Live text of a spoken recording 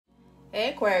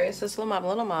Hey Aquarius, it's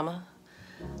Lil'Mama.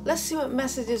 Let's see what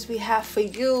messages we have for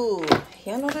you.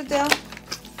 You know the deal.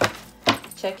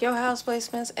 Check your house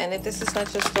placements, and if this is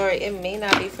not your story, it may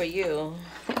not be for you.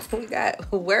 We got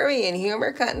worry and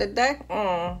humor cutting the deck.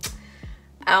 I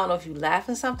don't know if you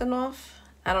laughing something off.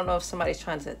 I don't know if somebody's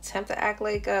trying to attempt to act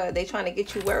like they trying to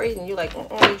get you worried, and you like,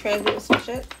 you transmitting some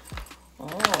shit. Oh,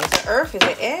 is it earth? Is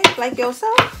it air? Like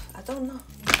yourself? I don't know.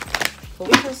 But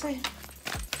we can see.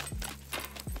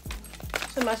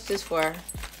 So much just for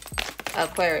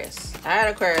Aquarius. All right,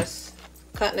 Aquarius.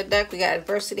 Cutting the deck, we got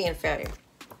adversity and failure.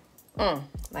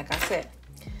 Like I said,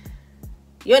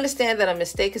 you understand that a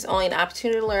mistake is only an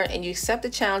opportunity to learn, and you accept the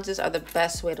challenges are the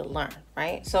best way to learn,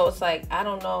 right? So it's like, I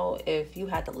don't know if you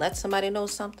had to let somebody know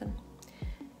something.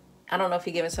 I don't know if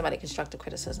you're giving somebody constructive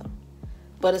criticism.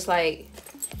 But it's like,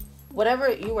 whatever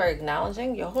you are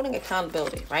acknowledging, you're holding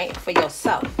accountability, right? For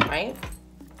yourself, right?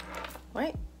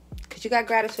 Right? Because you got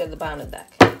gratitude at the bottom of the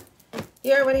deck.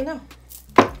 You already know.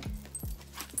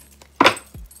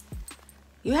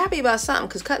 You happy about something,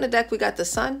 because cutting the deck, we got the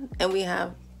Sun and we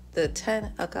have the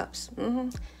 10 of Cups.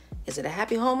 Is it a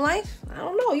happy home life? I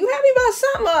don't know. You happy about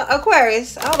something,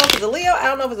 Aquarius? I don't know if it's a Leo. I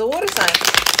don't know if it's a water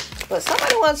sign. But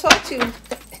somebody want to talk to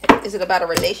you. Is it about a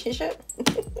relationship?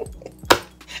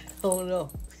 Oh no.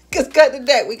 Because cut the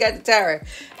deck, we got the Tower.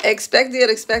 Expected the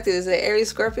unexpected. Is it Aries,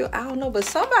 Scorpio? I don't know. But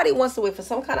somebody wants to wait for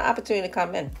some kind of opportunity to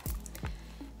come in.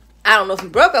 I don't know if you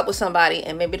broke up with somebody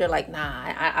and maybe they're like,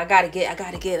 nah, I gotta get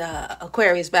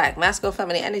Aquarius back, masculine,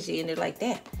 feminine energy, and they're like,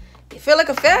 damn, you feel like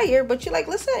a failure, but you're like,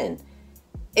 listen,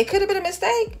 it could have been a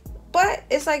mistake, but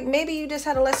it's like maybe you just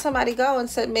had to let somebody go and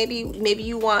said maybe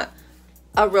you want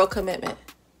a real commitment.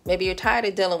 Maybe you're tired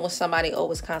of dealing with somebody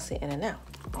always constantly in and out.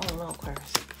 I don't know,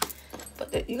 Aquarius,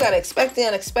 but you gotta expect the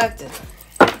unexpected.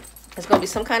 There's gonna be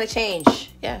some kind of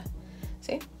change. Yeah,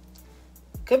 see.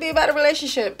 Could be about a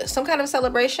relationship, some kind of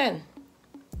celebration,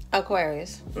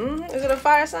 Aquarius. Is it a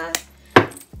fire sign?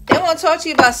 They want to talk to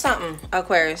you about something,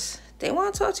 Aquarius. They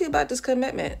want to talk to you about this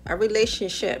commitment, a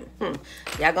relationship.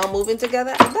 Y'all gonna move in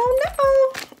together? I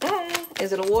don't know.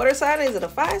 Is it a water sign? Is it a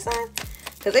fire sign?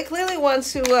 Because they clearly want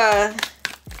to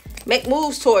make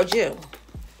moves towards you.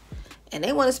 And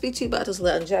they want to speak to you about this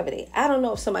longevity. I don't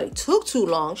know if somebody took too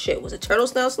long. Shit, was it turtle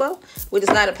snail slow with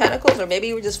this Knight of Pentacles? Or maybe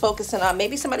you were just focusing on,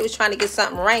 maybe somebody was trying to get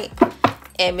something right.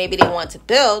 And maybe they want to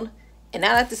build. And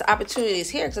now that this opportunity is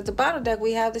here, because at the bottom deck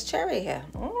we have this Chariot here.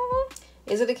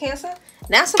 Is it a Cancer?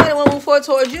 Now somebody want to move forward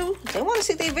towards you. They want to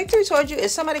see their victory towards you.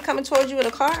 Is somebody coming towards you in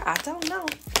a car? I don't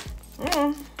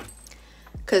know.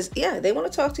 Because, yeah, they want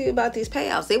to talk to you about these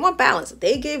payouts. They want balance.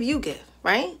 They give, you give,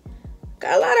 right?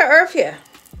 Got a lot of earth here.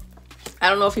 I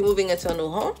don't know if you're moving into a new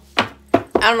home. I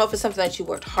don't know if it's something that you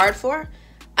worked hard for.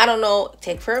 I don't know.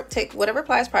 Take whatever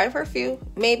applies, probably for a few.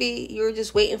 Maybe you're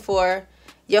just waiting for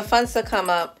your funds to come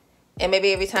up. And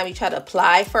maybe every time you try to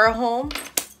apply for a home,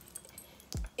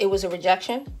 it was a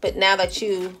rejection. But now that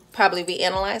you probably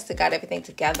reanalyzed and got everything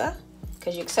together,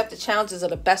 because you accept the challenges are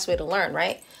the best way to learn,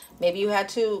 right? Maybe you had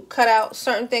to cut out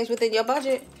certain things within your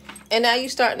budget. And now you're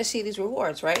starting to see these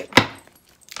rewards, right?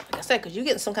 Like I said, because you're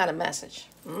getting some kind of message.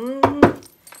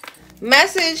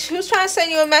 Message. Who's trying to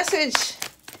send you a message?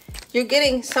 You're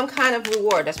getting some kind of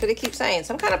reward. That's what they keep saying.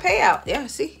 Some kind of payout. Yeah,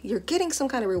 see? You're getting some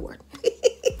kind of reward.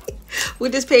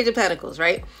 With this Page of Pentacles,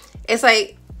 right? It's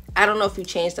like, I don't know if you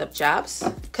changed up jobs.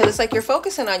 Because it's like you're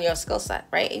focusing on your skill set,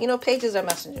 right? And you know, pages are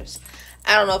messengers.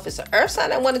 I don't know if it's an earth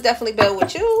sign that want to definitely build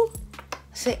with you.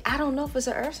 Say, I don't know if it's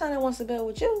an earth sign that wants to build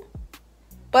with you.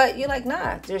 But you're like,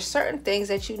 nah, there's certain things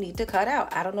that you need to cut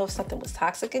out. I don't know if something was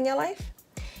toxic in your life.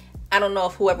 I don't know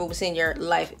if whoever was in your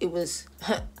life, it was,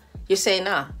 you're saying,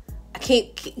 nah,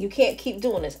 you can't keep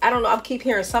doing this. I don't know. I keep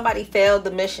hearing somebody failed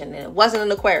the mission and it wasn't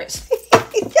an Aquarius. I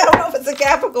don't know if it's a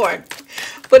Capricorn.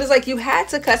 But it's like you had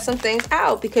to cut some things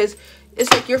out because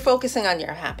it's like you're focusing on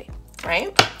your happy,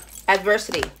 right?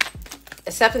 Adversity.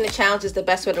 Accepting the challenge is the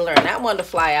best way to learn. That one to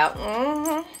fly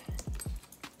out.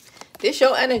 This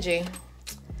your energy.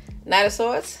 Knight of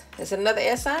Swords. Is it another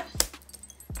air sign?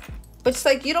 But it's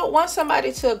like you don't want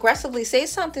somebody to aggressively say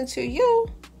something to you,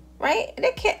 right?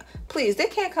 They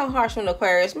can't come harsh from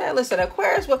Aquarius. Man, listen,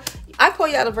 Aquarius, well, I call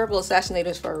y'all the verbal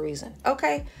assassinators for a reason,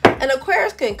 okay? An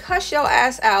Aquarius can cuss your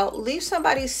ass out, leave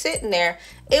somebody sitting there.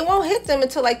 It won't hit them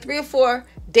until like 3 or 4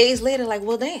 days later, like,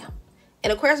 well, damn.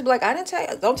 And Aquarius will be like, I didn't tell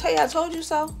you. Don't tell you I told you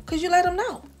so, because you let them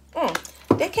know.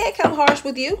 They can't come harsh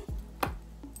with you.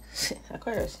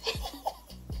 Aquarius.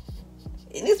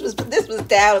 And this was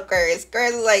down, Aquarius.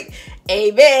 Aquarius was like,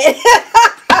 amen.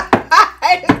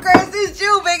 Aquarius, is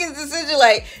you making a decision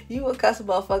like you a cuss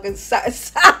motherfucking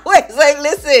sideways. Like,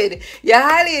 listen, you're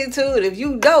highly intuitive.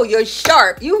 You know you're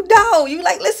sharp. You know. You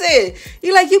like, listen.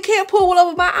 You like, you can't pull one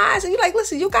over my eyes. And you like,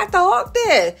 listen, you got the hawk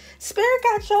there. Spirit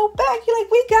got your back. You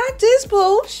like, we got this,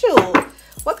 boo. Shoot.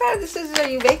 What kind of decisions are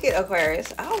you making,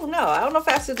 Aquarius? I don't know. I don't know if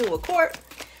it has to do with court.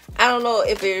 I don't know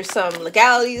if there's some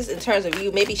legalities in terms of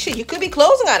you. Maybe shit, you could be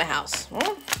closing on a house.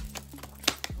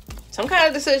 Some kind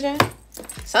of decision.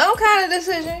 Some kind of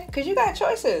decision. Because you got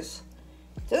choices.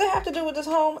 Does it have to do with this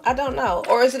home? I don't know.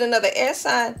 Or is it another air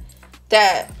sign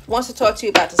that wants to talk to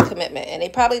you about this commitment? And they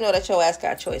probably know that your ass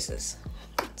got choices.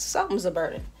 Something's a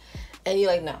burden. And you're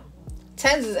like, no.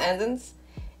 Tens is endings.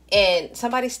 And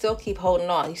somebody still keep holding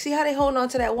on. You see how they holding on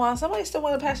to that wand? Somebody still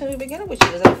want to passionately begin with you.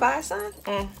 Is that a fire sign?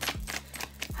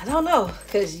 I don't know.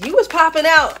 Because you was popping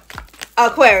out,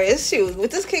 Aquarius. Shoot.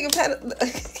 With this King of Pentacles.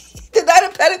 The Knight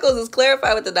of Pentacles is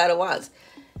clarified with the Knight of Wands.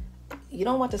 You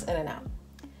don't want this in and out.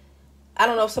 I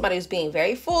don't know if somebody was being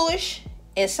very foolish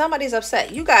and somebody's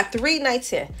upset. You got 3 knights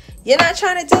here. You're not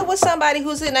trying to deal with somebody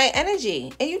who's in night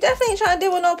energy. And you definitely ain't trying to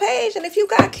deal with no page. And if you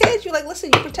got kids, you're like, listen,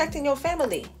 you're protecting your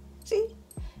family. See?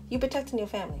 You're protecting your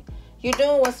family. You're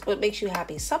doing what makes you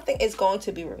happy. Something is going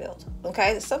to be revealed.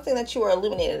 Okay? It's something that you are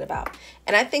illuminated about.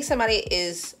 And I think somebody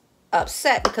is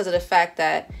upset because of the fact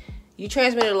that you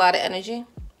transmitted a lot of energy.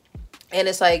 And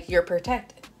it's like you're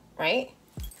protected. Right?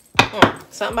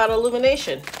 Something about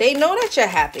illumination. They know that you're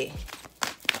happy.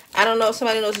 I don't know if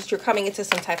somebody knows that you're coming into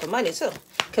some type of money too.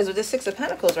 Because with the 6 of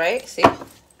Pentacles, right? See?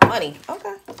 Money.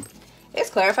 Okay. It's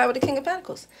clarified with the King of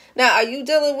Pentacles. Now, are you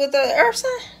dealing with the earth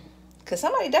sign? Because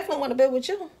somebody definitely want to build with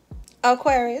you.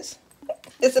 Aquarius.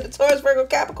 Is it a Taurus, Virgo,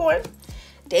 Capricorn?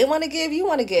 They want to give, you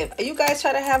want to give. Are you guys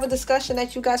trying to have a discussion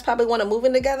that you guys probably want to move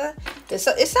in together? It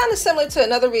sounded similar to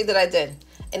another read that I did.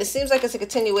 And it seems like it's a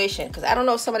continuation. Because I don't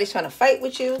know if somebody's trying to fight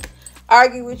with you,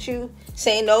 argue with you,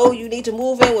 saying, no, you need to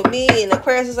move in with me. And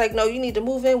Aquarius is like, no, you need to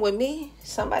move in with me.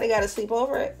 Somebody got to sleep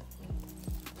over it.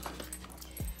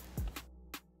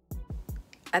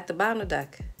 At the bottom of the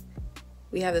deck,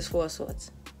 we have this 4 of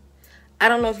Swords. I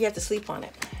don't know if you have to sleep on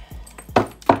it.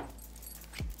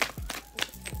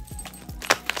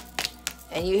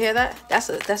 And you hear that? That's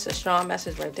a strong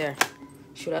message right there.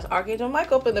 Shoot, that's Archangel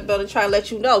Michael up in the building trying to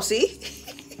let you know, see?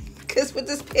 Because with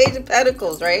this Page of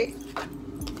Pentacles, right?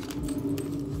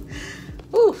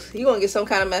 Ooh, you're going to get some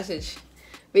kind of message.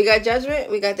 We got Judgment,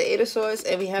 we got the 8 of Swords,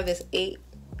 and we have this 8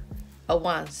 of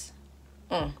Wands.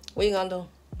 What are you going to do?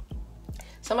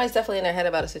 Somebody's definitely in their head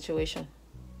about a situation.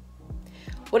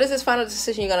 What is this final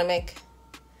decision you're going to make?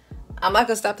 I'm not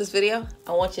going to stop this video.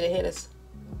 I want you to hear this.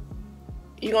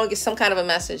 You're going to get some kind of a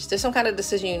message. There's some kind of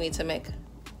decision you need to make.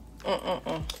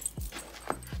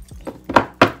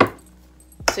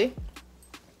 See?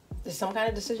 There's some kind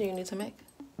of decision you need to make.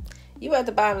 You at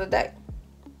the bottom of the deck.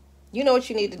 You know what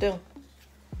you need to do.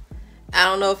 I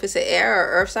don't know if it's an air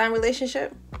or earth sign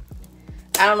relationship.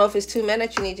 I don't know if it's 2 men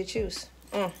that you need to choose.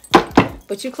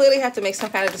 But you clearly have to make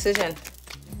some kind of decision.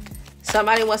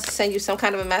 Somebody wants to send you some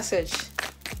kind of a message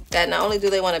that not only do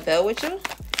they want to build with you,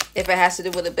 if it has to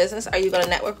do with a business, are you going to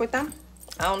network with them?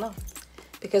 I don't know.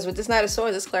 Because with this Knight of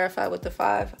Swords, it's clarified with the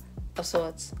 5 of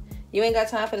Swords. You ain't got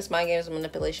time for this mind games and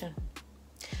manipulation.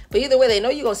 But either way, they know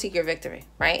you're going to seek your victory,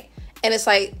 right? And it's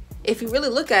like, if you really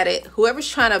look at it, whoever's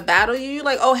trying to battle you, you're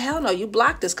like, oh, hell no, you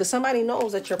block this because somebody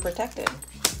knows that you're protected.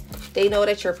 They know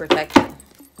that you're protected.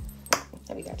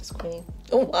 And we got this Queen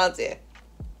of Wands here.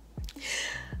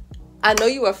 I know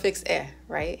you are fixed air,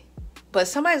 right? But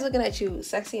somebody's looking at you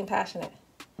sexy and passionate.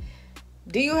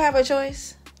 Do you have a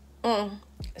choice?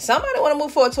 Somebody want to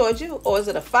move forward towards you? Or is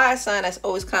it a fire sign that's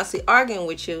always constantly arguing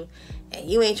with you and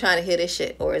you ain't trying to hear this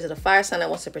shit? Or is it a fire sign that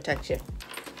wants to protect you?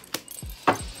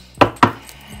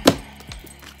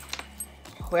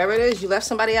 Whoever it is, you left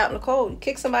somebody out in the cold. You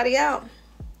kicked somebody out.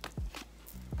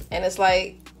 And it's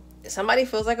like, somebody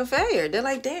feels like a failure. They're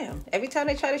like, damn. Every time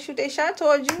they try to shoot their shot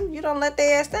towards you, you don't let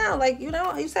their ass down. Like, you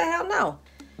know, you say, hell no.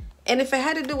 And if it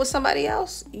had to do with somebody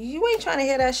else, you ain't trying to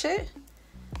hear that shit.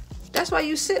 That's why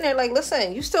you sitting there like,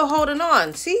 listen, you still holding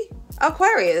on. See?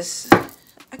 Aquarius.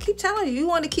 I keep telling you, you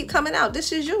want to keep coming out.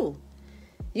 This is you.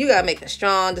 You got to make a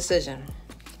strong decision.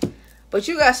 But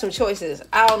you got some choices.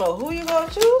 I don't know who you going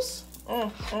to choose.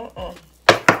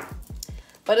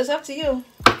 But it's up to you.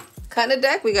 Cut the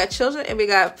deck. We got children and we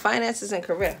got finances and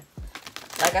career.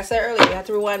 Like I said earlier, you have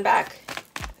to rewind back.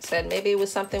 I said maybe it was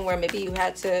something where maybe you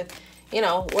had to, you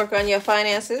know, work on your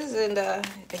finances. And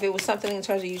if it was something in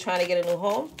terms of you trying to get a new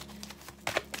home,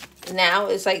 now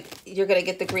it's like you're going to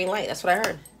get the green light. That's what I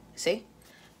heard. See?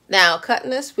 Now, cutting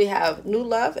this, we have new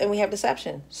love and we have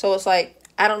deception. So it's like,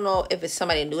 I don't know if it's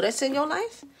somebody new that's in your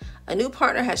life. A new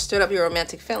partner has stirred up your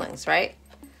romantic feelings, right?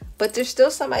 But there's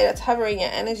still somebody that's hovering your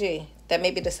energy that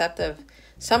may be deceptive.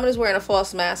 Someone is wearing a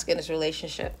false mask in this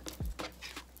relationship.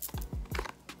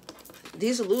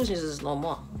 These illusions is no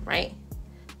more, right?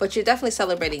 But you're definitely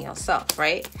celebrating yourself,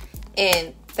 right?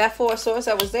 And that Four of Swords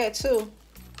that was there too,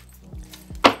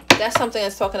 that's something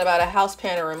that's talking about a house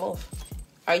parent remove.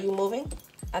 Are you moving?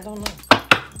 I don't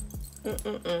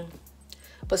know.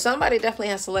 But somebody definitely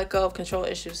has to let go of control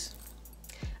issues.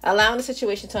 Allowing the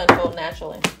situation to unfold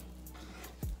naturally.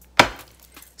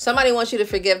 Somebody wants you to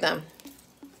forgive them.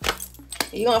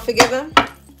 You gonna forgive them?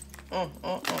 I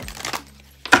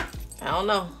don't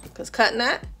know. Because cutting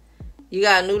that, you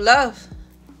got a new love.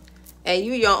 And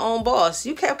you your own boss.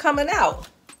 You kept coming out.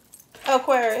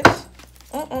 Aquarius.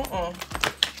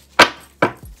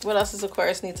 What else does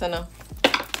Aquarius need to know?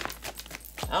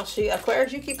 Oh,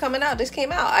 Aquarius, you keep coming out. This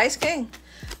came out. Ice King.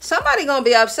 Somebody gonna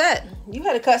be upset. You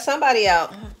had to cut somebody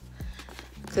out.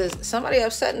 Because somebody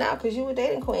upset now because you were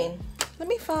dating queen. Let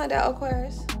me find out,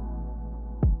 Aquarius.